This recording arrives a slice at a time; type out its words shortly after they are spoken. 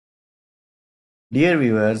Dear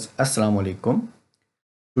viewers, Assalamu alaikum.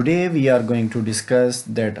 Today we are going to discuss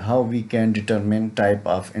that how we can determine type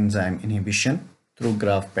of enzyme inhibition through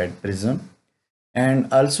Graphpad prism,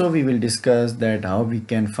 and also we will discuss that how we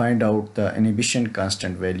can find out the inhibition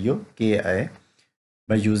constant value Ki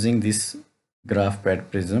by using this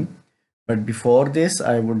Graphpad prism. But before this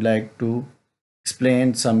I would like to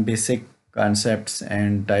explain some basic concepts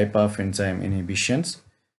and type of enzyme inhibitions.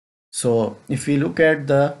 So if we look at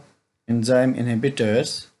the enzyme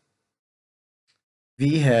inhibitors,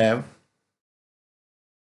 we have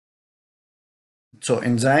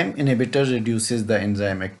enzyme inhibitor reduces the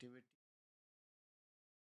enzyme activity.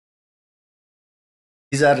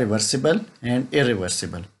 These are reversible and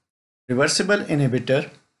irreversible. Reversible inhibitor,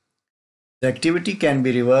 the activity can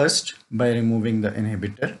be reversed by removing the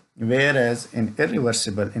inhibitor, whereas in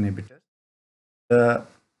irreversible inhibitor, the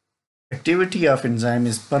activity of enzyme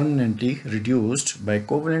is permanently reduced by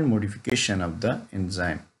covalent modification of the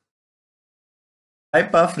enzyme.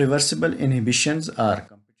 Type of reversible inhibitions are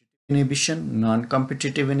competitive inhibition,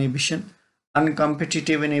 non-competitive inhibition,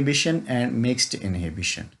 uncompetitive inhibition, and mixed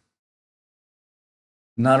inhibition.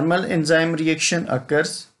 Normal enzyme reaction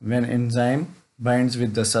occurs when enzyme binds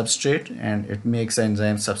with the substrate and it makes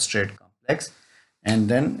enzyme substrate complex, and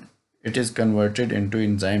then it is converted into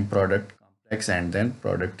enzyme product complex, and then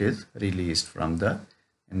product is released from the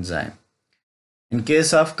enzyme. In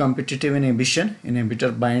case of competitive inhibition,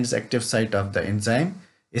 inhibitor binds active site of the enzyme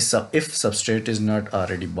if substrate is not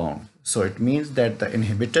already bound. So it means that the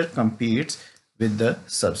inhibitor competes with the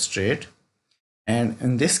substrate. And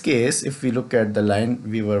in this case, if we look at the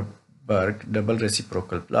lineweaver-burk double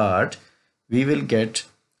reciprocal plot, we will get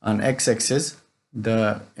on x-axis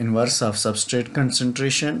the inverse of substrate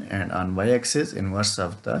concentration, and on y-axis inverse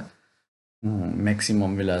of the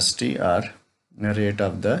maximum velocity or rate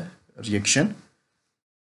of the reaction.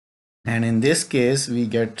 And in this case we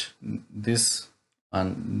get this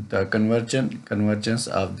on the convergence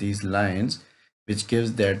of these lines, which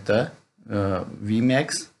gives that the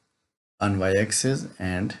Vmax on y-axis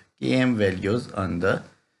and Km values on the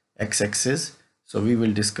x-axis. So we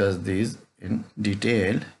will discuss these in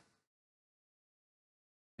detail.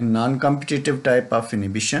 In non-competitive type of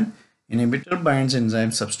inhibition, inhibitor binds enzyme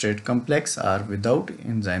substrate complex or without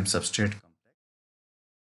enzyme substrate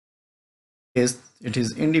complex. It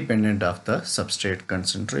is independent of the substrate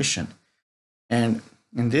concentration, and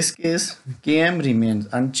in this case Km remains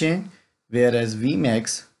unchanged, whereas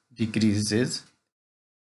Vmax decreases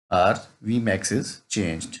or Vmax is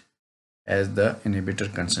changed as the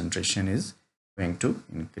inhibitor concentration is going to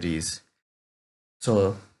increase.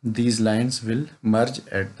 So these lines will merge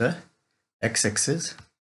at the x-axis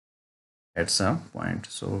at some point.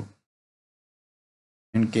 So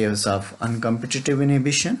in case of uncompetitive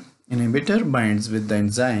inhibition, inhibitor binds with the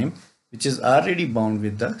enzyme which is already bound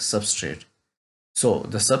with the substrate. So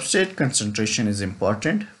the substrate concentration is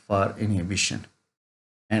important for inhibition.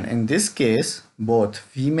 And in this case, both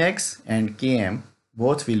Vmax and Km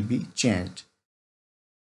both will be changed.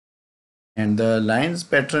 And the lines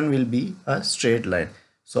pattern will be a straight line.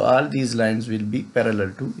 So all these lines will be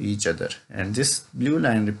parallel to each other. And this blue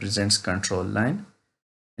line represents control line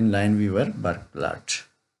in lineweaver-burk plot.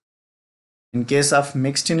 In case of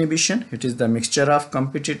mixed inhibition, it is the mixture of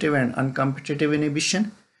competitive and uncompetitive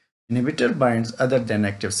inhibition. Inhibitor binds other than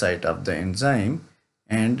active site of the enzyme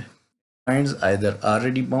and binds either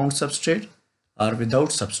already bound substrate or without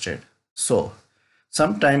substrate. So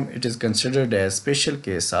sometimes it is considered as special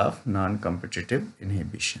case of non-competitive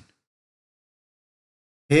inhibition.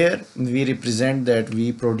 Here we represent that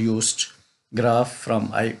we produced graph from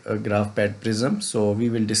Graphpad prism. So we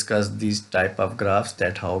will discuss these type of graphs,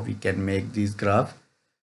 that how we can make these graph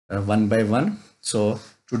one by one. So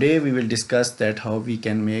today we will discuss that how we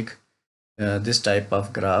can make this type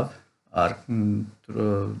of graph or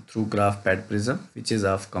through Graphpad prism, which is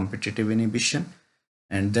of competitive inhibition,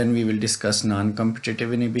 and then we will discuss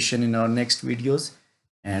non-competitive inhibition in our next videos,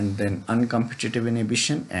 and then uncompetitive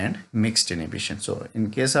inhibition and mixed inhibition. So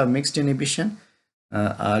in case of mixed inhibition,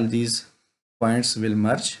 all these points will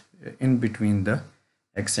merge in between the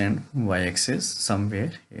x and y axis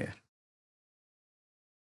somewhere here.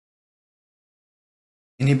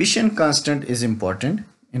 Inhibition constant is important.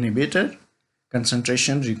 Inhibitor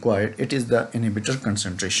concentration required, it is the inhibitor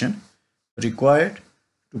concentration required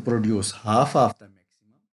to produce half of the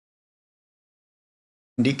maximum,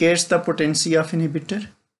 indicates the potency of inhibitor,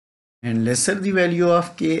 and lesser the value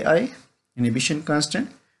of Ki, inhibition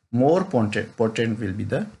constant, more potent will be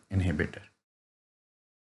the inhibitor.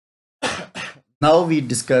 Now we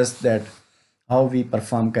discuss that how we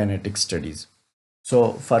perform kinetic studies.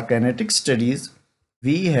 So for kinetic studies,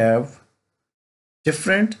 we have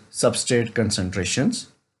different substrate concentrations,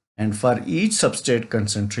 and for each substrate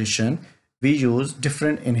concentration we use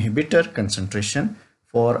different inhibitor concentration.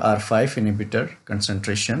 For our 5 inhibitor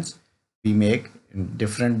concentrations we make in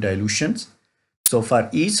different dilutions. So for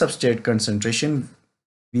each substrate concentration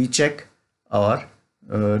we check our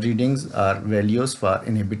readings or values for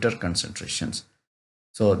inhibitor concentrations.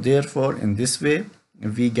 So therefore in this way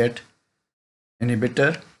we get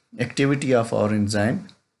inhibitor activity of our enzyme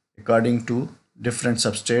according to different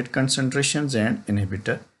substrate concentrations and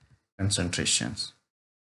inhibitor concentrations.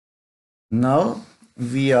 Now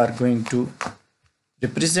we are going to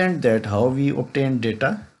represent that how we obtain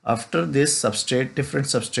data. After this substrate, different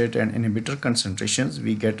substrate and inhibitor concentrations,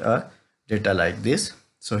 we get a data like this.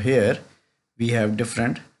 So here we have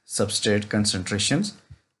different substrate concentrations,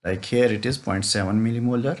 like here it is 0.7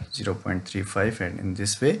 millimolar, 0.35, and in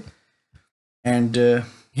this way. And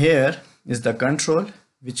here is the control,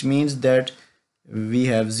 which means that we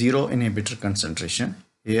have 0 inhibitor concentration.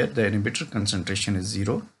 Here the inhibitor concentration is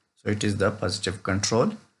 0, so it is the positive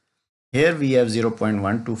control. Here we have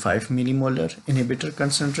 0.125 millimolar inhibitor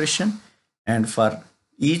concentration, and for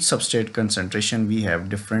each substrate concentration we have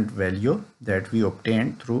different value that we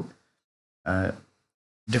obtained through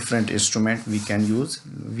different instrument we can use.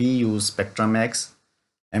 We use SpectraMax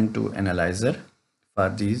M2 analyzer for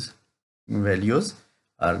these values,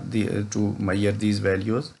 or to measure these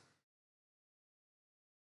values.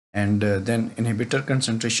 And then inhibitor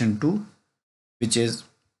concentration 2, which is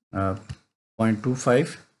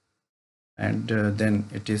 0.25, and then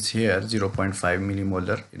it is here 0.5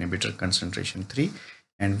 millimolar inhibitor concentration 3,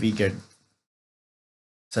 and we get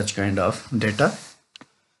such kind of data.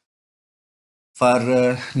 For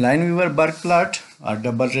lineweaver-burk plot or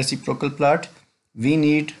double reciprocal plot, we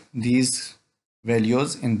need these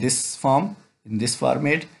values in this form, in this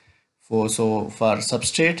format. So for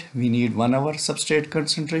substrate we need 1 hour substrate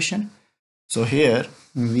concentration. So here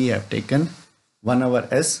we have taken 1 hour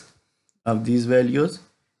S of these values,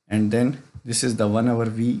 and then this is the 1 hour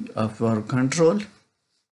V of our control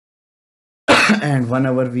and 1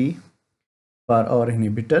 hour V for our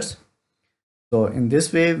inhibitors. So in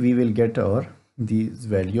this way we will get our these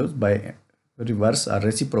values by reverse or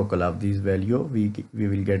reciprocal of these value. We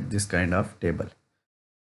will get this kind of table.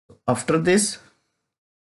 After this,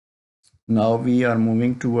 now we are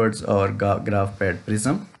moving towards our Graphpad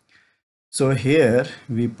prism. So here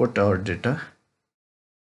we put our data.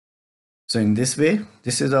 So in this way,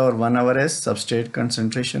 this is our 1 hour S substrate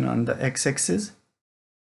concentration on the x-axis,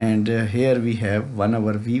 and here we have 1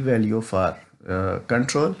 hour V value for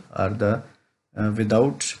control or the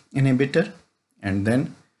without inhibitor, and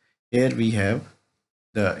then here we have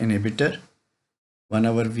the inhibitor 1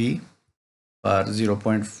 hour V for 0.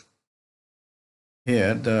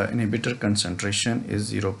 Here the inhibitor concentration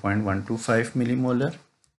is 0.125 millimolar,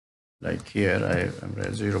 like here I am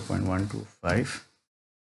 0.125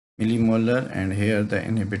 millimolar, and here the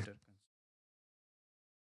inhibitor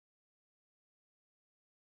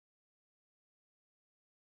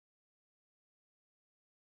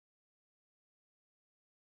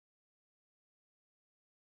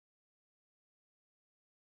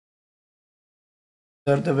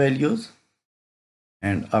are the values.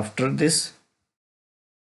 And after this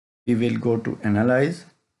we will go to analyze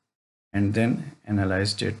and then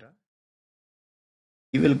analyze data.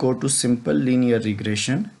 We will go to simple linear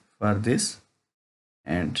regression for this,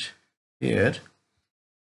 and here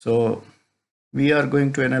so we are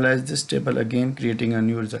going to analyze this table again, creating a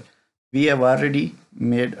new result. We have already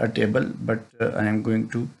made a table, but I am going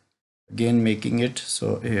to again making it.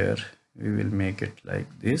 So here we will make it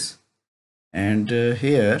like this, and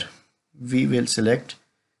here we will select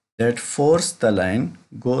that force the line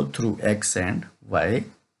go through X and Y,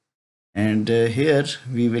 and here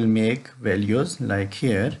we will make values like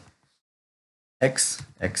here X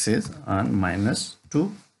axis on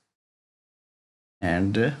 -2,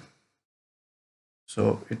 and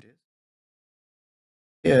so it is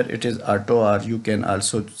here it is auto, or you can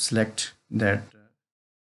also select that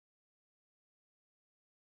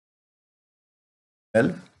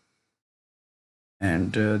 12,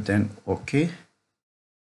 and then OK.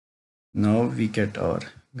 Now we get our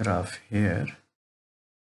graph here.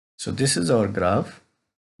 So this is our graph.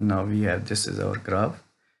 Now we have this is our graph.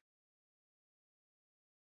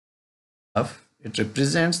 It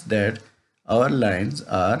represents that our lines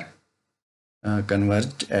are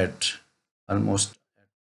converged at almost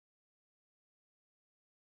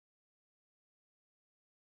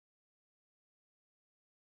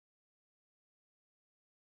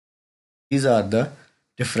these are the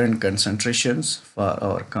different concentrations for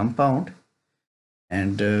our compound,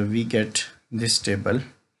 and we get this table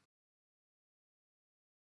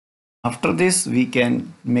After this, we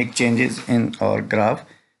can make changes in our graph.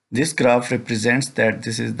 This graph represents that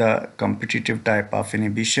this is the competitive type of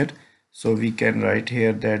inhibition. So we can write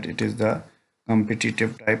here that it is the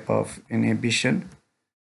competitive type of inhibition.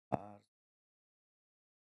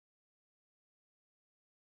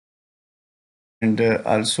 And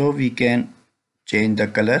also we can change the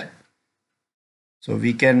color. So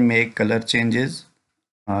we can make color changes,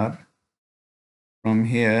 or from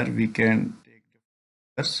here we can take the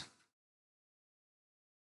colors.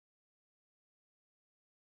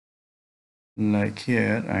 Like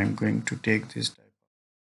here, I'm going to take this type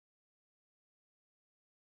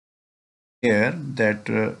here that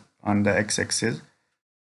on the x-axis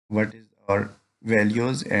what is our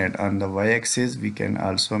values, and on the y-axis we can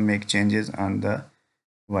also make changes on the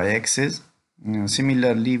y-axis.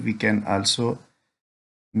 Similarly, we can also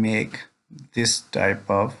make this type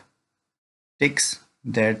of ticks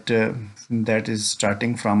that is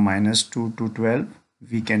starting from -2 to 12.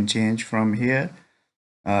 We can change from here,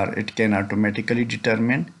 or it can automatically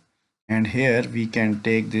determine, and here we can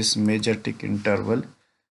take this major tick interval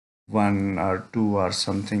 1 or 2 or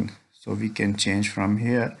something, so we can change from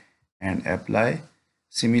here and apply.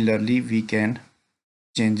 Similarly, we can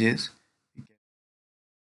changes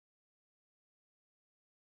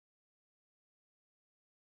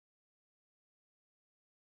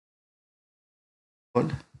so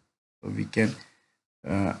we can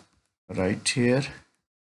write here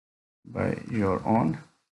by your own,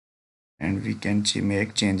 and we can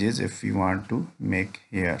make changes if we want to make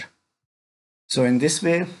here. So in this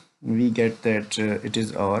way we get that it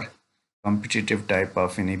is our competitive type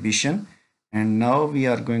of inhibition. And now we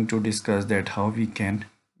are going to discuss that how we can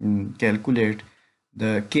calculate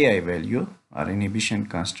the Ki value, or inhibition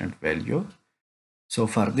constant value. So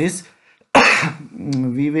for this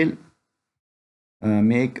we will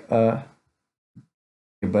make a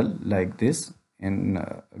table like this, and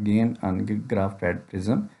again on Graphpad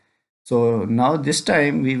prism. So now this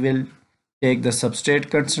time we will take the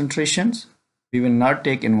substrate concentrations. We will not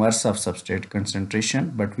take inverse of substrate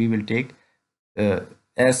concentration, but we will take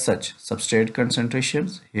as such substrate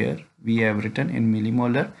concentrations. Here we have written in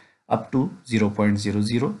millimolar up to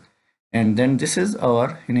 0.00, and then this is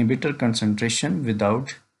our inhibitor concentration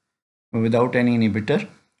without any inhibitor.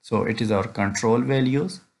 So it is our control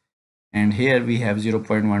values, and here we have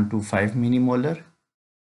 0.125 millimolar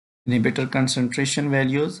inhibitor concentration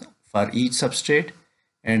values for each substrate,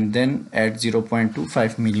 and then at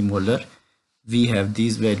 0.25 millimolar we have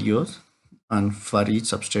these values on for each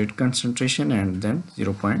substrate concentration, and then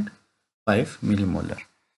 0.5 millimolar.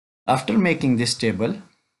 After making this table,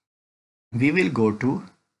 we will go to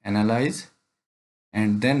analyze,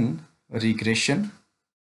 and then regression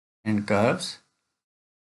and curves,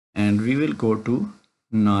 and we will go to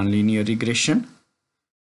nonlinear regression,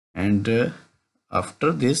 and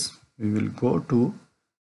after this we will go to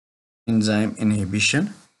enzyme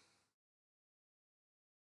inhibition,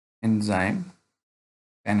 enzyme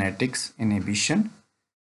kinetics inhibition,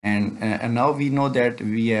 and now we know that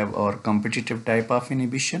we have our competitive type of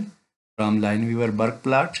inhibition from lineweaver-burk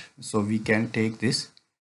plot. So we can take this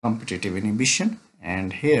competitive inhibition,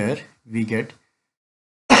 and here we get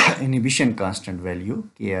inhibition constant value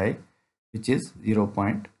Ki, which is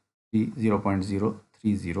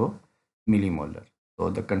 0.030 millimolar. So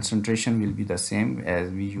the concentration will be the same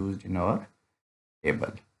as we used in our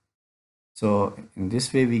table. So in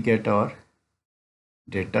this way we get our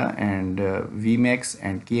data, and Vmax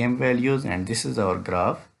and Km values, and this is our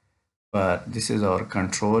graph, but this is our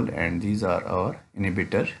control, and these are our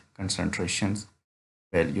inhibitor concentrations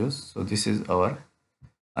values. So this is our,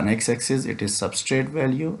 on x-axis it is substrate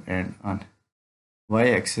value, and on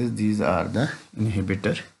y-axis these are the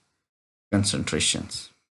inhibitor concentrations.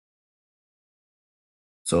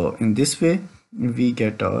 So in this way we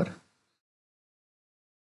get our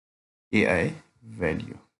Ki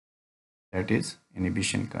value, that is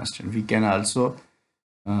inhibition constant. We can also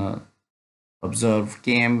observe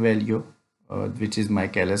Km value, which is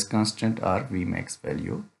Michaelis constant, or Vmax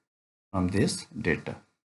value from this data.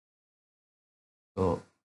 So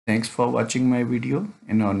thanks for watching my video.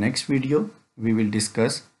 In our next video we will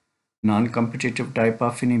discuss non-competitive type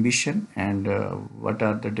of inhibition, and what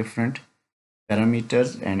are the different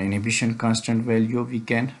parameters and inhibition constant value we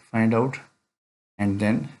can find out, and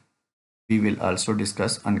then we will also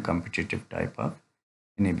discuss uncompetitive type of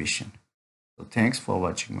inhibition. So thanks for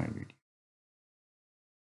watching my video.